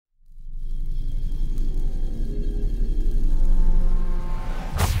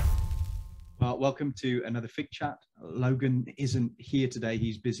welcome to another Fig Chat. Logan isn't here today.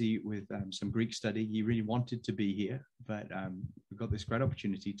 He's busy with some Greek study. He really wanted to be here, but we've got this great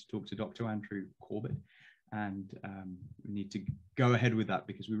opportunity to talk to Dr. Andrew Corbett, and we need to go ahead with that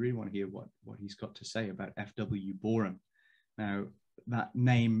because we really want to hear what he's got to say about F W Boreham. Now, that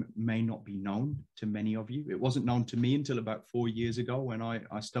name may not be known to many of you. It wasn't known to me until about 4 years ago when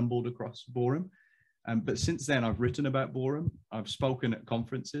I stumbled across Boreham. But since then, I've written about Boreham. I've spoken at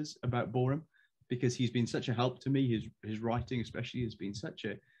conferences about Boreham because he's been such a help to me. His writing, especially, has been such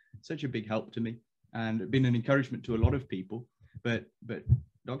a big help to me and been an encouragement to a lot of people. But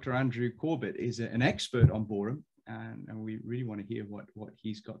Dr. Andrew Corbett is an expert on Boreham, and we really want to hear what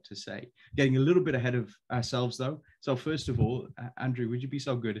he's got to say. Getting a little bit ahead of ourselves, though. So first of all, Andrew, would you be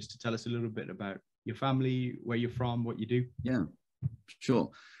so good as to tell us a little bit about your family, where you're from, what you do? Yeah, sure.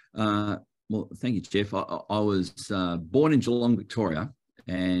 Well, thank you, Geoff. I was born in Geelong, Victoria,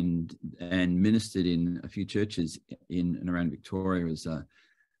 and ministered in a few churches in and around Victoria as a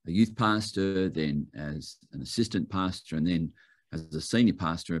youth pastor, then as an assistant pastor, and then as a senior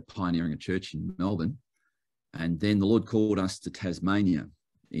pastor, pioneering a church in Melbourne. And then the Lord called us to Tasmania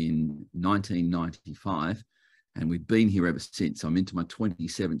in 1995, and we've been here ever since. I'm into my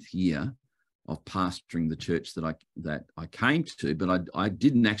 27th year of pastoring the church that I came to, but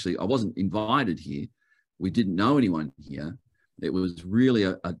I wasn't invited here. We didn't know anyone here. It was really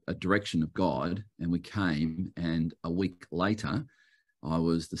a direction of God, and we came, and a week later, I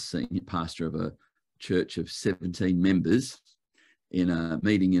was the senior pastor of a church of 17 members in a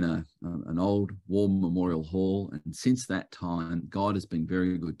meeting in an old war memorial hall. And since that time, God has been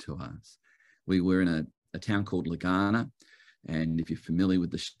very good to us. We were in a town called Lagana, and if you're familiar with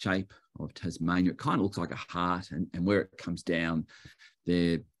the shape of Tasmania, it kind of looks like a heart, and where it comes down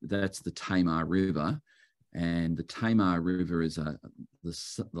there, that's the Tamar River. And the Tamar River is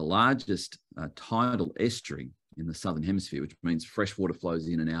the largest tidal estuary in the Southern Hemisphere, which means fresh water flows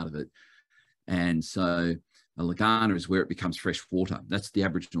in and out of it. And so Lagana is where it becomes fresh water. That's the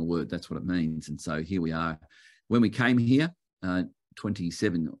Aboriginal word. That's what it means. And so here we are. When we came here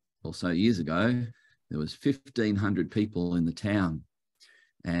 27 or so years ago, there was 1,500 people in the town.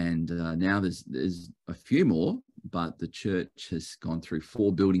 And now there's a few more, but the church has gone through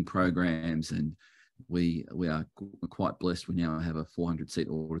 4 building programs, and we are quite blessed. We now have a 400-seat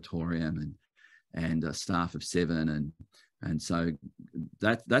auditorium and a staff of 7, and so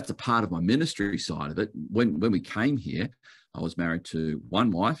that's a part of my ministry side of it. When we came here, I was married to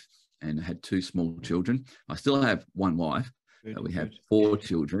one wife and had 2 small children. I still have one wife. We have 4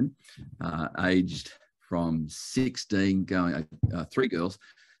 children, aged from 16, going 3 girls.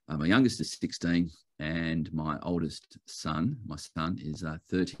 My youngest is 16, and my oldest son, is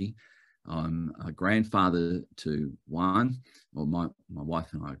 30. I'm a grandfather to 1, or my wife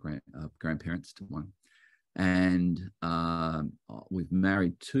and I are grandparents to 1. And we've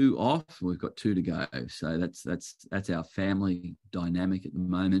married 2 off. We've got 2 to go. So that's our family dynamic at the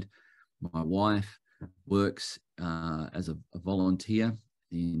moment. My wife works as a volunteer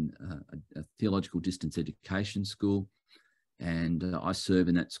in a theological distance education school, and I serve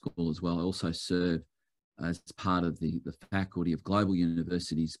in that school as well. I also serve as part of the faculty of Global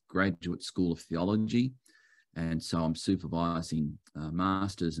University's Graduate School of Theology, and so I'm supervising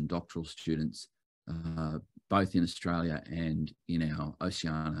masters and doctoral students both in Australia and in our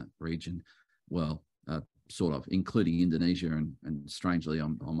Oceania region, well, sort of, including Indonesia, and strangely,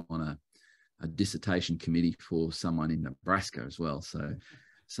 I'm on a dissertation committee for someone in Nebraska as well. So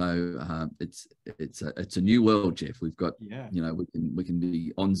it's a new world, Geoff. We've got, we can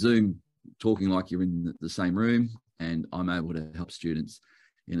be on Zoom talking like you're in the same room, and I'm able to help students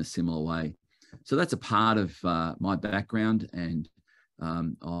in a similar way. So that's a part of my background, and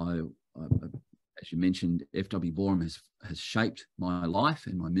as you mentioned, F W Boreham has shaped my life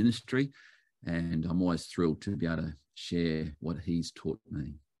and my ministry, and I'm always thrilled to be able to share what he's taught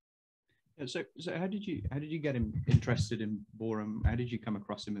me. So how did you get him interested in Boreham? How did you come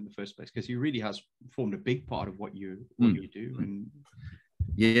across him in the first place? Because he really has formed a big part of what you do. And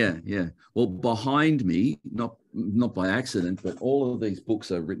yeah. Well, behind me, not by accident, but all of these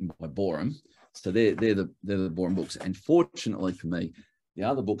books are written by Boreham. So they're the Boreham books. And fortunately for me, the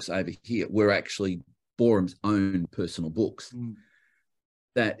other books over here were actually Boreham's own personal books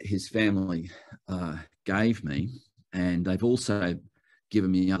that his family gave me, and they've also given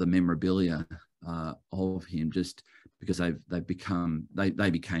me other memorabilia of him, just because they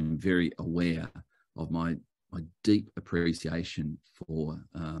became very aware of my deep appreciation for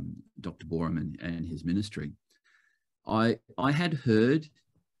Dr. Boreham and his ministry. I had heard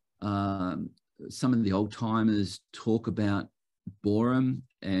some of the old timers talk about Boreham,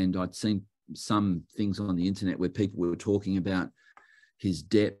 and I'd seen some things on the internet where people were talking about his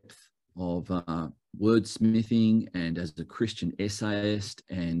depth of wordsmithing and as a Christian essayist,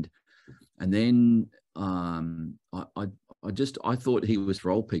 and then I thought he was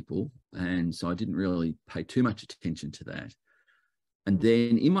for old people, and so I didn't really pay too much attention to that. And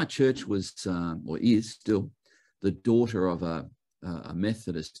then in my church was, or is still, the daughter of a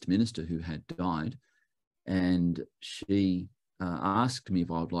Methodist minister who had died, and she asked me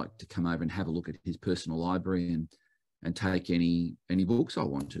if I would like to come over and have a look at his personal library and take any books I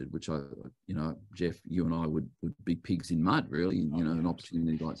wanted, which Geoff, you and I would be pigs in mud, really, an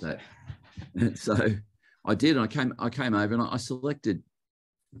opportunity like that. And so I did, and I came over and I selected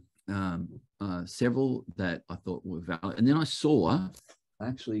several that I thought were valid. And then I saw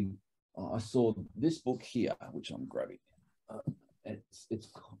this book here, which I'm grabbing. And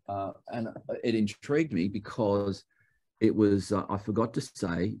it intrigued me because it was, I forgot to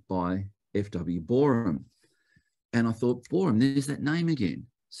say, by F W Boreham. And I thought, Boreham, there's that name again.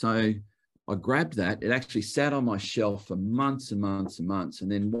 So I grabbed that. It actually sat on my shelf for months and months and months. And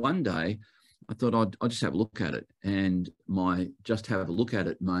then one day I thought I'd just have a look at it. And my just have a look at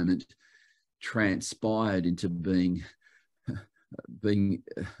it moment transpired into being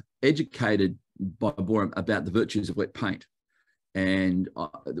educated by Boreham about the virtues of wet paint, and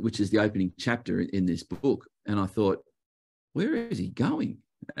which is the opening chapter in this book. And I thought, where is he going?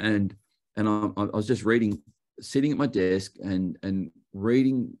 And I was just reading, sitting at my desk and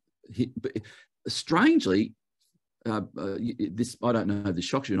reading. Strangely, this, I don't know if this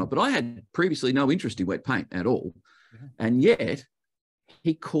shocks you or not, but I had previously no interest in wet paint at all. Yeah. And yet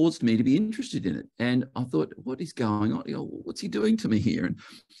he caused me to be interested in it. And I thought, what is going on? What's he doing to me here?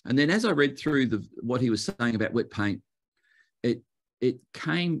 And then as I read through what he was saying about wet paint, it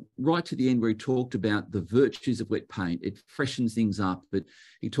came right to the end where he talked about the virtues of wet paint. It freshens things up. But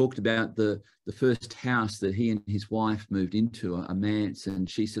he talked about the first house that he and his wife moved into, a manse, and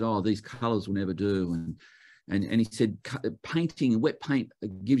she said, oh, these colours will never do. And he said, painting and wet paint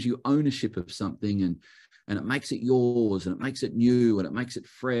gives you ownership of something, and it makes it yours, and it makes it new, and it makes it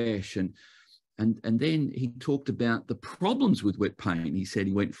fresh. And then he talked about the problems with wet paint. He said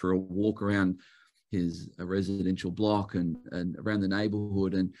he went for a walk around his residential block and around the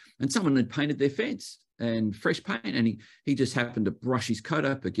neighbourhood, and someone had painted their fence and fresh paint, and he just happened to brush his coat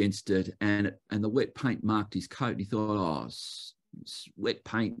up against it, and the wet paint marked his coat. And he thought, oh, it's wet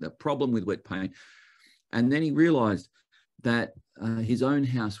paint, the problem with wet paint. And then he realised that his own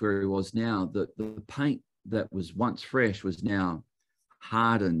house where he was now, the paint that was once fresh was now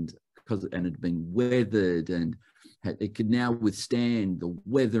hardened and had been weathered, and it could now withstand the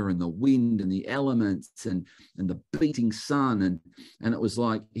weather and the wind and the elements and the beating sun. And it was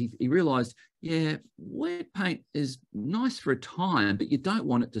like he realised, yeah, wet paint is nice for a time, but you don't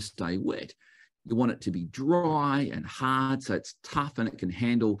want it to stay wet. You want it to be dry and hard, so it's tough and it can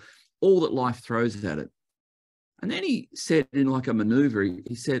handle all that life throws at it. And then he said, in like a maneuver,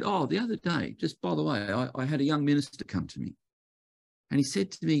 he said, oh, the other day, just by the way, I had a young minister come to me, and he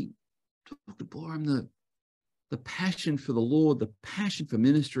said to me, Dr. Boreham, the passion for the Lord, the passion for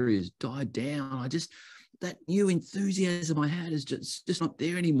ministry has died down. That new enthusiasm I had is just not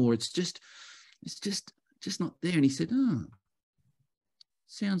there anymore. It's just not there. And he said, oh,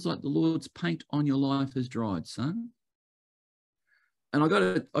 sounds like the Lord's paint on your life has dried, son. And I got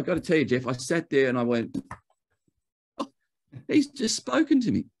to tell you, Geoff, I sat there and I went, oh, he's just spoken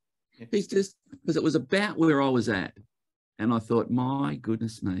to me. He's just, because it was about where I was at. And I thought, my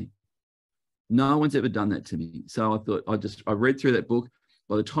goodness me, no one's ever done that to me. So I thought, I read through that book.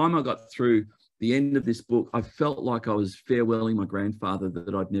 By the time I got through the end of this book, I felt like I was farewelling my grandfather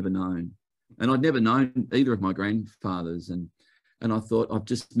that I'd never known. And I'd never known either of my grandfathers. And I thought, I've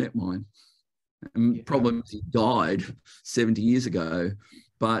just met mine. And problem is he died 70 years ago,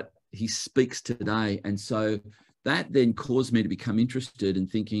 but he speaks today. And so that then caused me to become interested in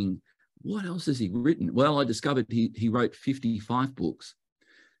thinking, what else has he written? Well, I discovered he wrote 55 books,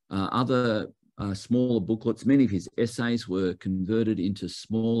 other smaller booklets. Many of his essays were converted into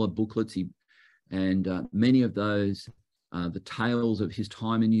smaller booklets. And many of those are the tales of his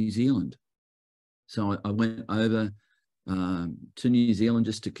time in New Zealand. So I went over to New Zealand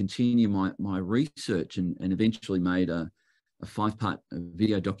just to continue my research, and eventually made a 5-part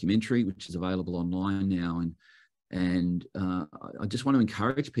video documentary, which is available online now. And I just want to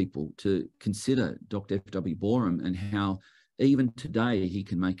encourage people to consider Dr. F W Boreham and how even today he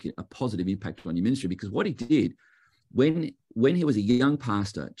can make a positive impact on your ministry. Because what he did when he was a young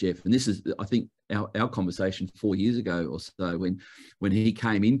pastor, Geoff, and this is, I think, our conversation 4 years ago or so, when he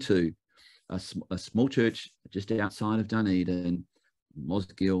came into a small church just outside of Dunedin,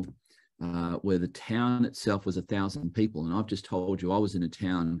 Mosgiel, where the town itself was 1,000 people. And I've just told you I was in a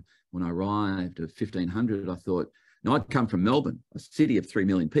town when I arrived of 1,500. I thought, now I'd come from Melbourne, a city of 3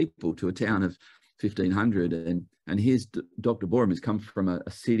 million people, to a town of 1,500. And here's Dr. Boreham has come from a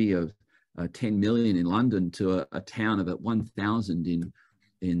city of 10 million in London to a town of 1,000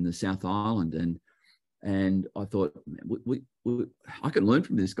 in the South Island. And I thought, I can learn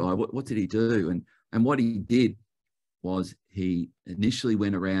from this guy. What did he do? And what he did was he initially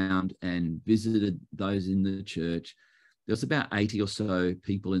went around and visited those in the church. There was about 80 or so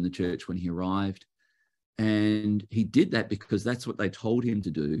people in the church when he arrived. And he did that because that's what they told him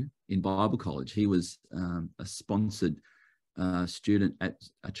to do in Bible college. He was a sponsored student at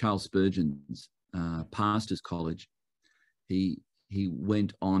Charles Spurgeon's pastor's college. He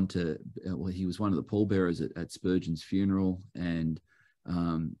went on to, he was one of the pallbearers at Spurgeon's funeral, and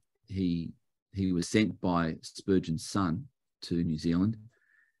he was sent by Spurgeon's son to New Zealand.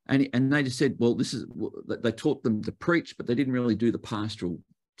 And they just said, well, they taught them to preach, but they didn't really do the pastoral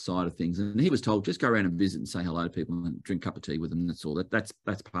side of things. And he was told, just go around and visit and say hello to people and drink a cup of tea with them. That's all. That's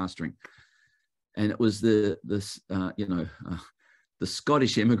pastoring. And it was the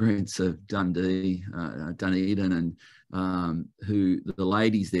Scottish immigrants of Dunedin, and who the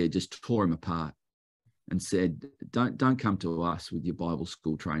ladies there just tore him apart and said, don't come to us with your Bible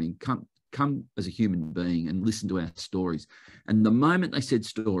school training. Come as a human being and listen to our stories. And the moment they said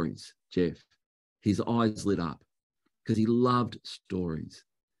stories, Geoff, his eyes lit up because he loved stories.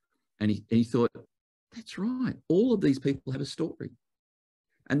 And he thought, that's right. All of these people have a story.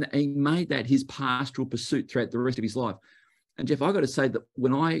 And he made that his pastoral pursuit throughout the rest of his life. And Geoff, I got to say that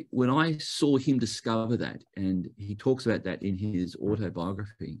when I saw him discover that, and he talks about that in his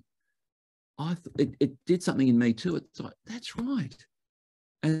autobiography, it did something in me too. It's like, that's right.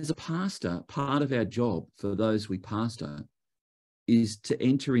 As a pastor, part of our job for those we pastor is to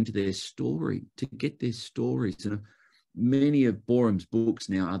enter into their story, to get their stories. And many of Boreham's books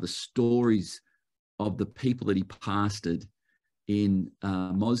now are the stories of the people that he pastored in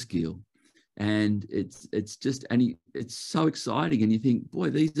Mosgiel. And it's so exciting. And you think,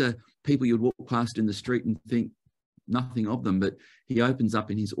 boy, these are people you'd walk past in the street and think nothing of them. But he opens up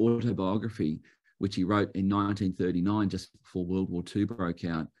in his autobiography, which he wrote in 1939, just before World War II broke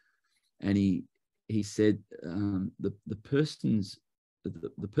out. And he said, the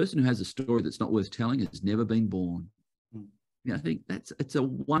person who has a story that's not worth telling has never been born. I think it's a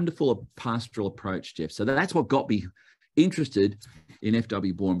wonderful pastoral approach, Geoff. So that's what got me interested in F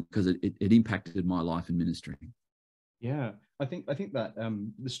W Boreham, because it impacted my life and ministry. Yeah, I think that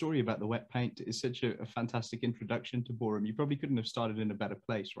the story about the wet paint is such a fantastic introduction to Boreham. You probably couldn't have started in a better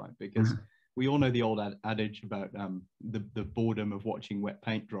place, right? Because we all know the old adage about the boredom of watching wet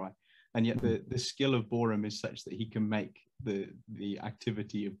paint dry, and yet the skill of Boreham is such that he can make the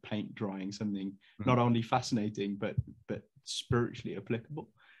activity of paint drying something not only fascinating but spiritually applicable.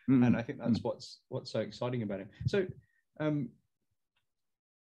 And I think that's what's so exciting about him. So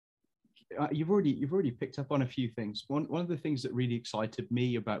you've already picked up on a few things. One of the things that really excited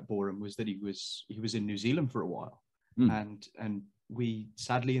me about Boreham was that he was in New Zealand for a while, and we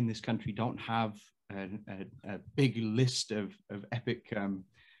sadly in this country don't have a big list of epic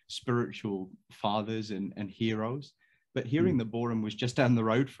spiritual fathers and heroes. But hearing that Boreham was just down the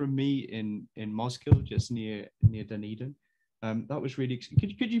road from me in Mosgiel, just near Dunedin, that was really.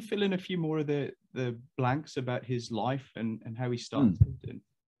 Could you fill in a few more of the blanks about his life and how he started?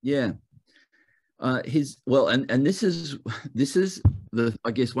 Yeah. And this is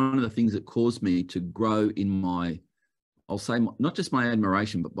I guess one of the things that caused me to grow in my, I'll say, not just my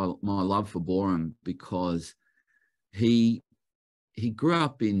admiration, but my love for Boreham, because he grew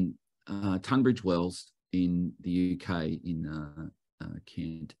up in Tunbridge Wells in the UK, in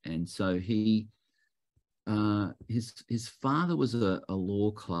Kent, and so his father was a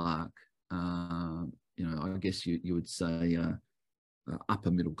law clerk. I guess you would say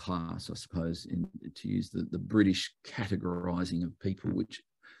upper middle class, I suppose, to use the British categorising of people, which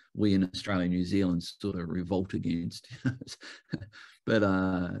we in Australia and New Zealand sort of revolt against. But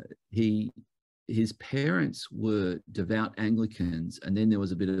his parents were devout Anglicans, and then there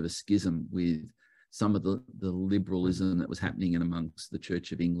was a bit of a schism with some of the liberalism that was happening in amongst the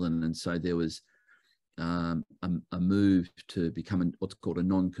Church of England, and so there was a move to become what's called a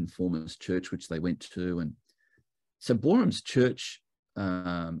non-conformist church, which they went to. And so Boreham's church,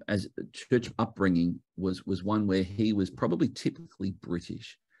 as church upbringing, was one where he was probably typically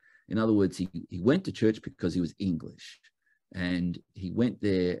British. In other words, he went to church because he was English, and he went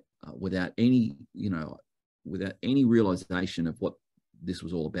there without any realization of what this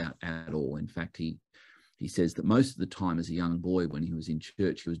was all about at all. In fact, he he says that most of the time as a young boy, when he was in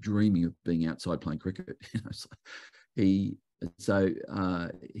church, he was dreaming of being outside playing cricket. He says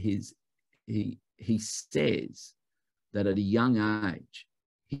that at a young age,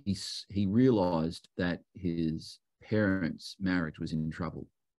 he realised that his parents' marriage was in trouble,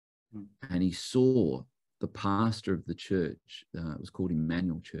 and he saw the pastor of the church, it was called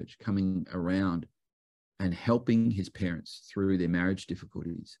Emmanuel Church, coming around and helping his parents through their marriage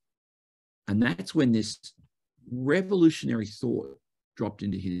difficulties. And that's when this revolutionary thought dropped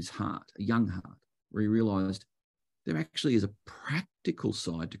into his heart, a young heart, where he realised there actually is a practical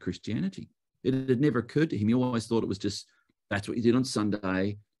side to Christianity. It had never occurred to him. He always thought it was just, that's what you did on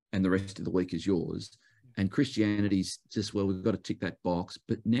Sunday and the rest of the week is yours. And Christianity's just, well, we've got to tick that box.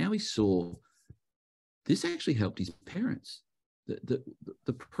 But now he saw this actually helped his parents.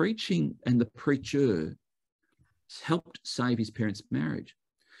 The preaching and the preacher helped save his parents' marriage.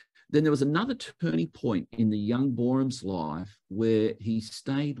 Then there was another turning point in the young Boreham's life where he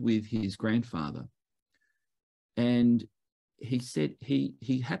stayed with his grandfather. And he said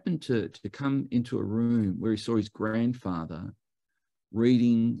he happened to come into a room where he saw his grandfather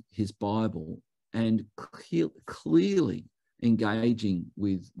reading his Bible and clearly engaging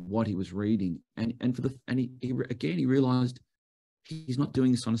with what he was reading. And he realized he's not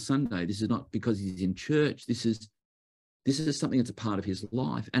doing this on a Sunday. This is not because he's in church. This is something that's a part of his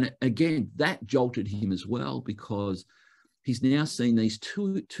life. And again, that jolted him as well, because he's now seen these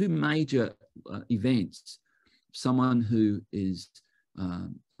two major events. Someone who is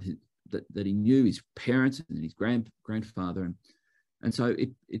that he knew, his parents and his grandfather, and so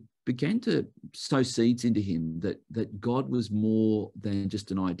it began to sow seeds into him that God was more than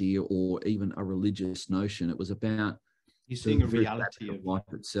just an idea or even a religious notion. It was about he's seeing a reality of life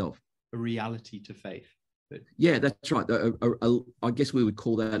itself, a reality to faith. Yeah, that's right. I guess we would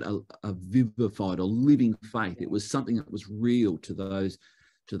call that a vivified or living faith. It was something that was real to those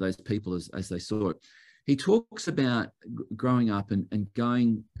people as they saw it. He talks about growing up and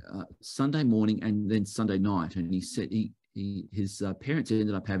going Sunday morning and then Sunday night. And he said his parents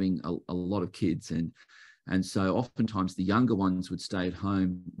ended up having a lot of kids. And so oftentimes the younger ones would stay at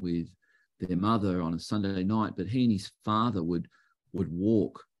home with their mother on a Sunday night, but he and his father would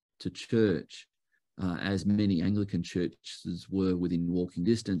walk to church, as many Anglican churches were within walking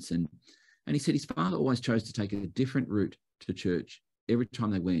distance. And he said his father always chose to take a different route to church every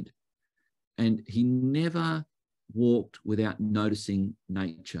time they went. And he never walked without noticing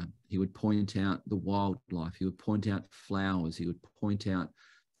nature. He would point out the wildlife. He would point out flowers. He would point out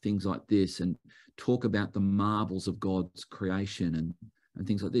things like this and talk about the marvels of God's creation and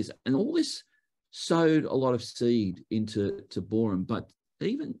things like this. And all this sowed a lot of seed into Boreham. But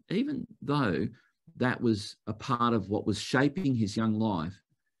even though that was a part of what was shaping his young life,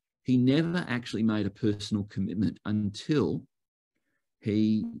 he never actually made a personal commitment until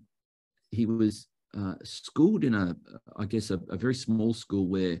he was schooled in a very small school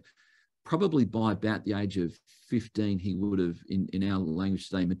where probably by about the age of 15, he would have, in our language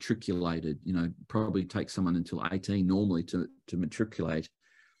today, matriculated. Probably takes someone until 18 normally to matriculate.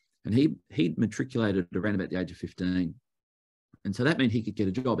 And he'd matriculated around about the age of 15. And so that meant he could get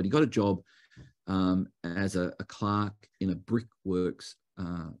a job. And he got a job as a clerk in a brickworks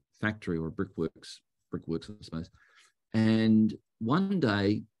factory, or brickworks, I suppose. And one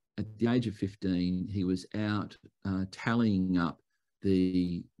day, at the age of 15, he was out tallying up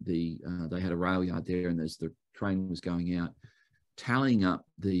they had a rail yard there, and as the train was going out, tallying up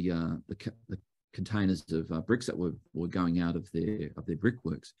the containers of bricks that were going out of their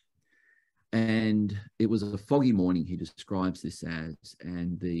brickworks. And it was a foggy morning, he describes this as,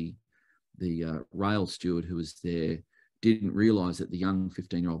 and the rail steward who was there didn't realise that the young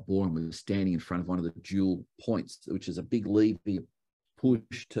 15-year-old Boreham was standing in front of one of the dual points, which is a big lever you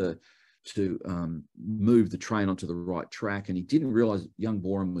push to move the train onto the right track. And he didn't realise young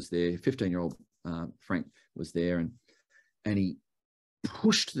Boreham was there. 15-year-old Frank was there, and he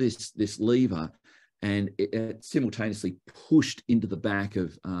pushed this lever, and it simultaneously pushed into the back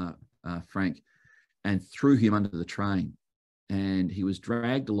of Frank and threw him under the train. And he was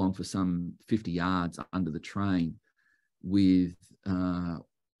dragged along for some 50 yards under the train with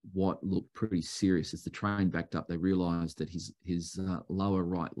what looked pretty serious. As the train backed up, they realised that his lower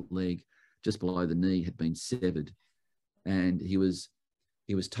right leg, just below the knee, had been severed, and he was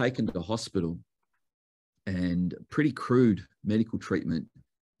taken to hospital, and pretty crude medical treatment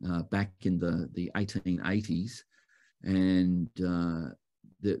back in the 1880s, and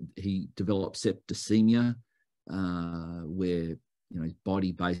he developed septicemia, where his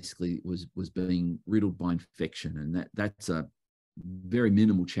body basically was being riddled by infection, and that's a very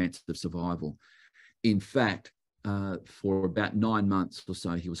minimal chance of survival. in fact, for about 9 months or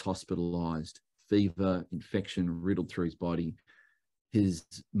so, he was hospitalized, fever, infection riddled through his body. His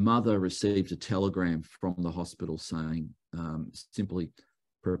mother received a telegram from the hospital saying, simply,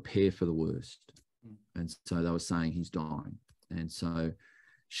 prepare for the worst. And so they were saying he's dying. And so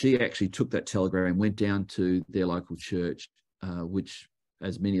she actually took that telegram, went down to their local church, which,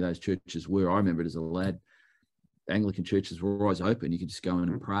 as many of those churches were, I remember it as a lad, Anglican churches were always open. You could just go in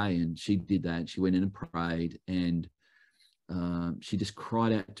and pray. And she did that. She went in and prayed, and she just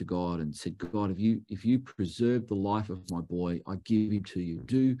cried out to God and said, God, if you preserve the life of my boy, I give him to you.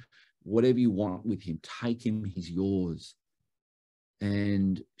 Do whatever you want with him. Take him. He's yours.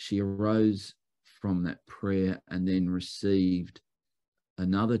 And she arose from that prayer and then received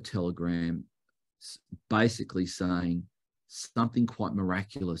another telegram basically saying something quite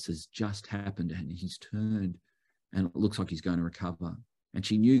miraculous has just happened and he's turned and it looks like he's going to recover. And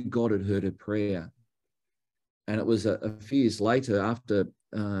she knew God had heard her prayer. And it was a few years later, after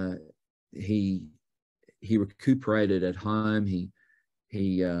he recuperated at home, he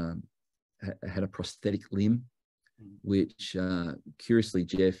had a prosthetic limb, which curiously,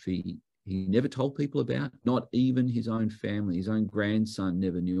 Geoff, he never told people about, not even his own family. His own grandson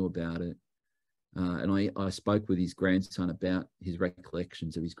never knew about it. And I spoke with his grandson about his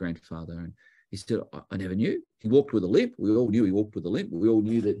recollections of his grandfather, and he said, I never knew. He walked with a limp. We all knew he walked with a limp. We all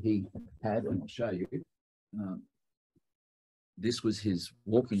knew that he had, and I'll show you, this was his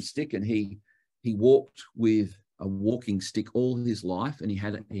walking stick, and he walked with a walking stick all his life, and he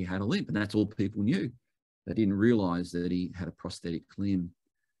had a limp, and that's all people knew. They didn't realize that he had a prosthetic limb.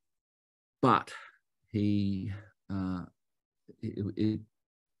 But he, as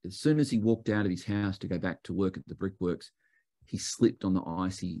soon as he walked out of his house to go back to work at the brickworks, he slipped on the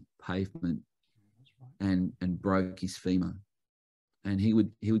icy pavement and broke his femur. And he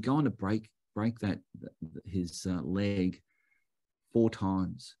would go on to break his leg 4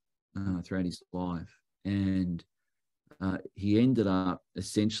 times throughout his life. And he ended up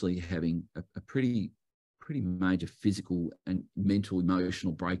essentially having a pretty major physical and mental,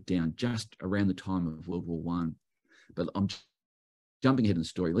 emotional breakdown just around the time of World War I. But I'm jumping ahead in the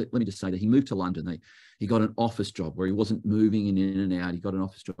story. Let me just say that he moved to London. He got an office job where he wasn't moving in and out. He got an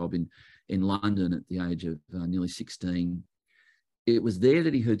office job in London at the age of nearly 16. It was there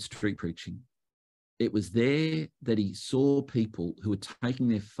that he heard street preaching. It was there that he saw people who were taking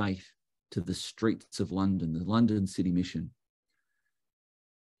their faith to the streets of London, the London City Mission.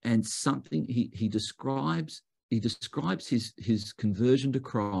 And something he describes his conversion to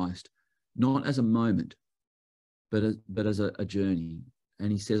Christ not as a moment, but as a journey.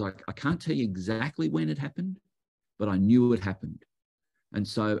 And he says, I can't tell you exactly when it happened, but I knew it happened. And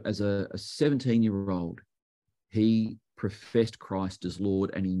so as a 17-year-old, he professed Christ as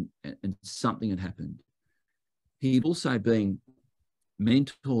Lord, and something had happened. He'd also been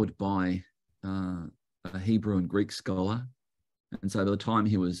mentored by a Hebrew and Greek scholar. And so by the time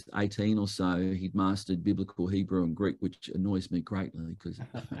he was 18 or so, he'd mastered biblical Hebrew and Greek, which annoys me greatly because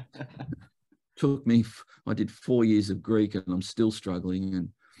took me, I did 4 years of Greek and I'm still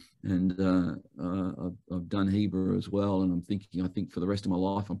struggling, and I've done Hebrew as well, and I think for the rest of my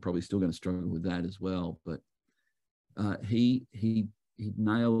life I'm probably still going to struggle with that as well. But he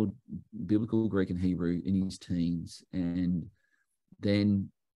nailed biblical Greek and Hebrew in his teens, and then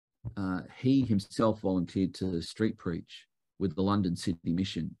he himself volunteered to street preach with the London City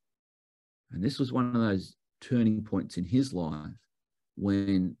Mission. And this was one of those turning points in his life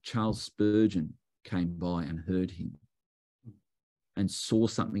when Charles Spurgeon came by and heard him and saw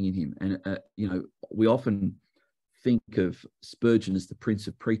something in him. And, we often think of Spurgeon as the Prince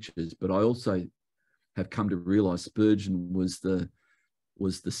of Preachers, but I also have come to realize Spurgeon was the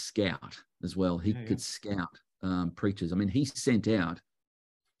scout as well. He could scout preachers. I mean, he sent out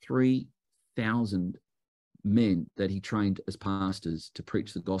 3,000 men that he trained as pastors to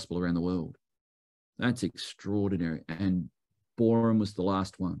preach the gospel around the world. That's extraordinary. And Boreham was the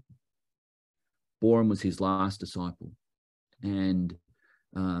last one. Boreham was his last disciple. And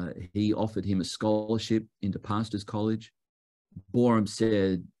he offered him a scholarship into Pastors College. Boreham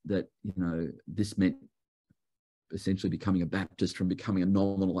said that, this meant essentially becoming a Baptist from becoming a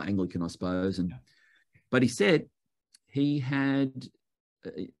nominal Anglican, I suppose. But he said he had,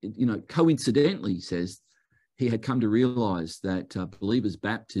 coincidentally, he says, he had come to realize that believers'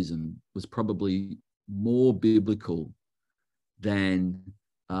 baptism was probably more biblical than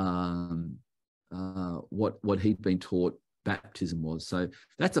what he'd been taught baptism was. So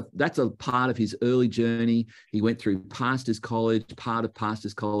that's a part of his early journey. He went through Pastors College. Part of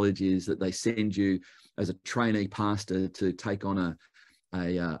Pastors College is that they send you as a trainee pastor to take on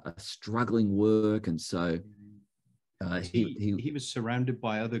a struggling work, and so he was surrounded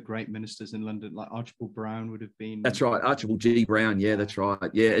by other great ministers in London, like Archibald Brown would have been. That's right, Archibald G. Brown. Yeah, that's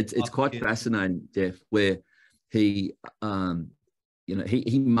right. Yeah, it's quite fascinating, Geoff, where he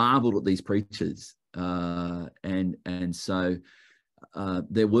he marveled at these preachers, and so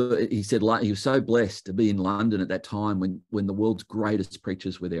he said, like, he was so blessed to be in London at that time when the world's greatest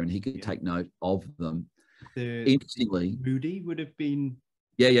preachers were there, and he could take note of them. Interestingly, Moody would have been.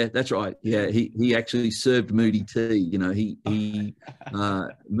 Yeah, that's right. Yeah, he actually served Moody tea.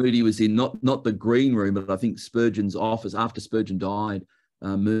 Moody was in not the green room, but I think Spurgeon's office after Spurgeon died.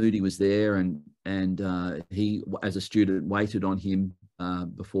 Moody was there, and he, as a student, waited on him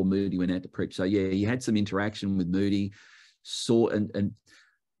before Moody went out to preach. So yeah, he had some interaction with Moody. And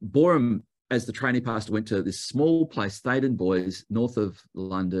Boreham, as the trainee pastor, went to this small place, Theydon Boys, north of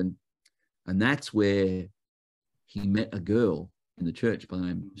London, and that's where he met a girl in the church by the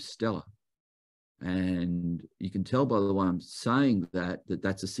name of Stella. And you can tell by the way I'm saying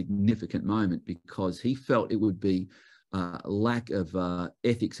that's a significant moment, because he felt it would be a lack of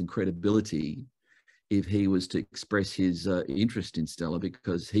ethics and credibility if he was to express his interest in Stella,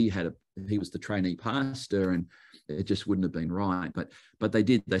 because he was the trainee pastor, and it just wouldn't have been right. But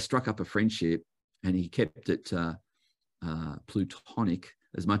they struck up a friendship, and he kept it plutonic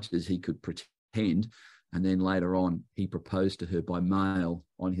as much as he could pretend. And then later on, he proposed to her by mail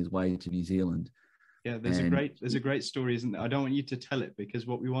on his way to New Zealand. Yeah, there's a great story, isn't there? I don't want you to tell it, because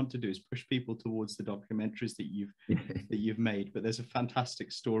what we want to do is push people towards the documentaries that you've made. But there's a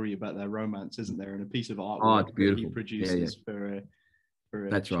fantastic story about their romance, isn't there? And a piece of artwork that he produces for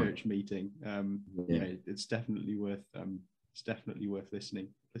a church meeting. It's definitely worth listening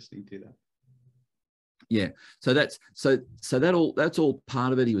to that. Yeah, so that's all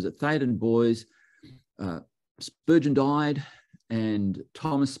part of it. He was at Theydon Boys. Spurgeon died, and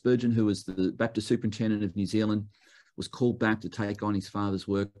Thomas Spurgeon, who was the Baptist superintendent of New Zealand, was called back to take on his father's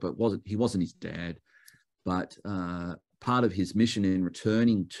work, but he wasn't his dad. But part of his mission in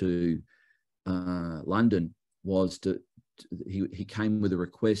returning to London was he came with a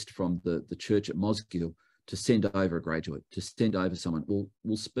request from the church at Mosgiel to send over a graduate, to send over someone. Well,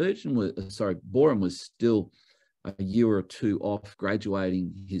 Boreham was still a year or two off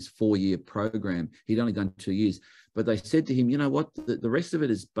graduating his 4-year program. He'd only done 2 years, but they said to him, you know what, the rest of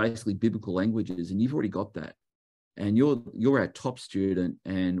it is basically biblical languages, and you've already got that, and you're our top student,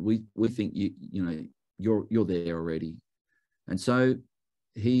 and we think you're there already. And so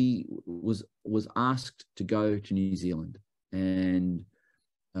he was asked to go to New Zealand, and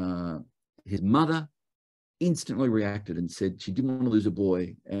his mother instantly reacted and said she didn't want to lose a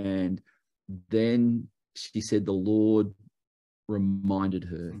boy. And then she said the Lord reminded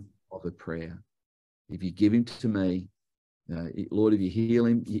her of a prayer. If you give him to me, Lord, if you heal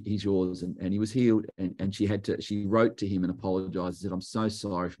him, he's yours. And he was healed. And she wrote to him and apologized and said, I'm so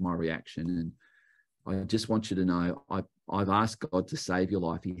sorry for my reaction. And I just want you to know, I've asked God to save your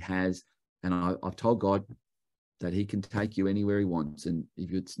life. He has. And I've told God that he can take you anywhere he wants. And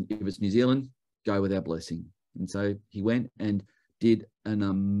if it's New Zealand, go with our blessing. And so he went and did an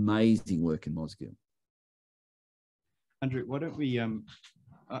amazing work in Mosgiel. Andrew, why don't we, I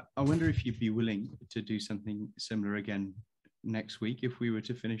wonder if you'd be willing to do something similar again next week, if we were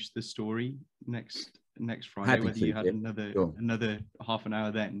to finish the story next Friday, whether you had another half an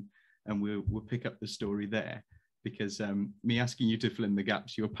hour then, and we'll pick up the story there, because me asking you to fill in the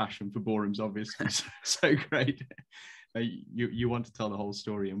gaps, your passion for Boreham's obviously so great. You want to tell the whole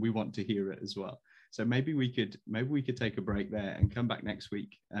story, and we want to hear it as well. So maybe we could take a break there and come back next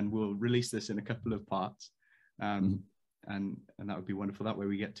week, and we'll release this in a couple of parts. And that would be wonderful. That way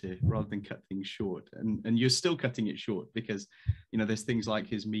we get to, rather than cut things short, and you're still cutting it short, because there's things like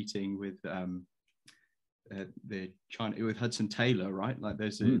his meeting with with Hudson Taylor, right? Like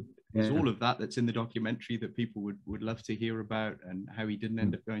there's all of that's in the documentary that people would love to hear about, and how he didn't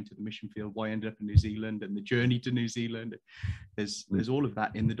end up going to the mission field, why he ended up in New Zealand, and the journey to New Zealand. There's all of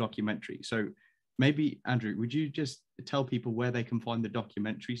that in the documentary. So maybe, Andrew, would you just tell people where they can find the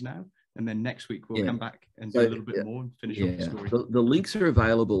documentaries now? And then next week we'll come back and do a little bit more and finish off the story. The links are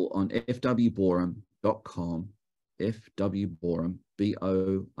available on fwboreham.com, FW Boreham,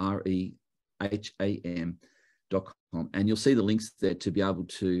 BOREHAM.com. And you'll see the links there to be able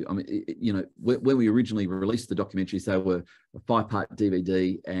to, when we originally released the documentaries, they were a 5-part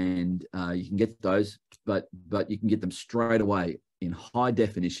DVD, and you can get those, but you can get them straight away in high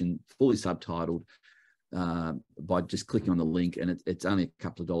definition, fully subtitled, by just clicking on the link, and it's only a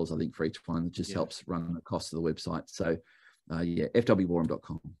couple of dollars, I think, for each one. It just helps run the cost of the website. So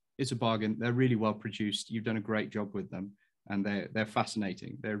fwboreham.com. It's a bargain. They're really well produced. You've done a great job with them. and they're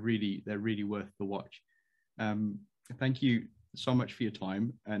fascinating. They're really worth the watch. Thank you so much for your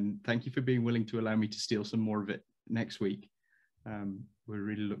time, and thank you for being willing to allow me to steal some more of it next week. We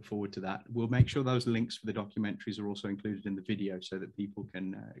really look forward to that. We'll make sure those links for the documentaries are also included in the video so that people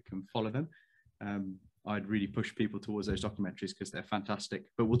can follow them. I'd really push people towards those documentaries because they're fantastic.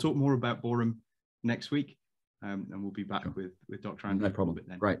 But we'll talk more about Boreham next week, and we'll be back with Dr. Andrew Corbett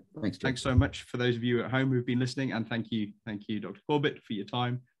then. Great, thanks, Geoff. Thanks so much for those of you at home who've been listening, and thank you, Dr. Corbett, for your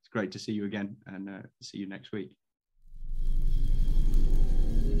time. It's great to see you again, and see you next week.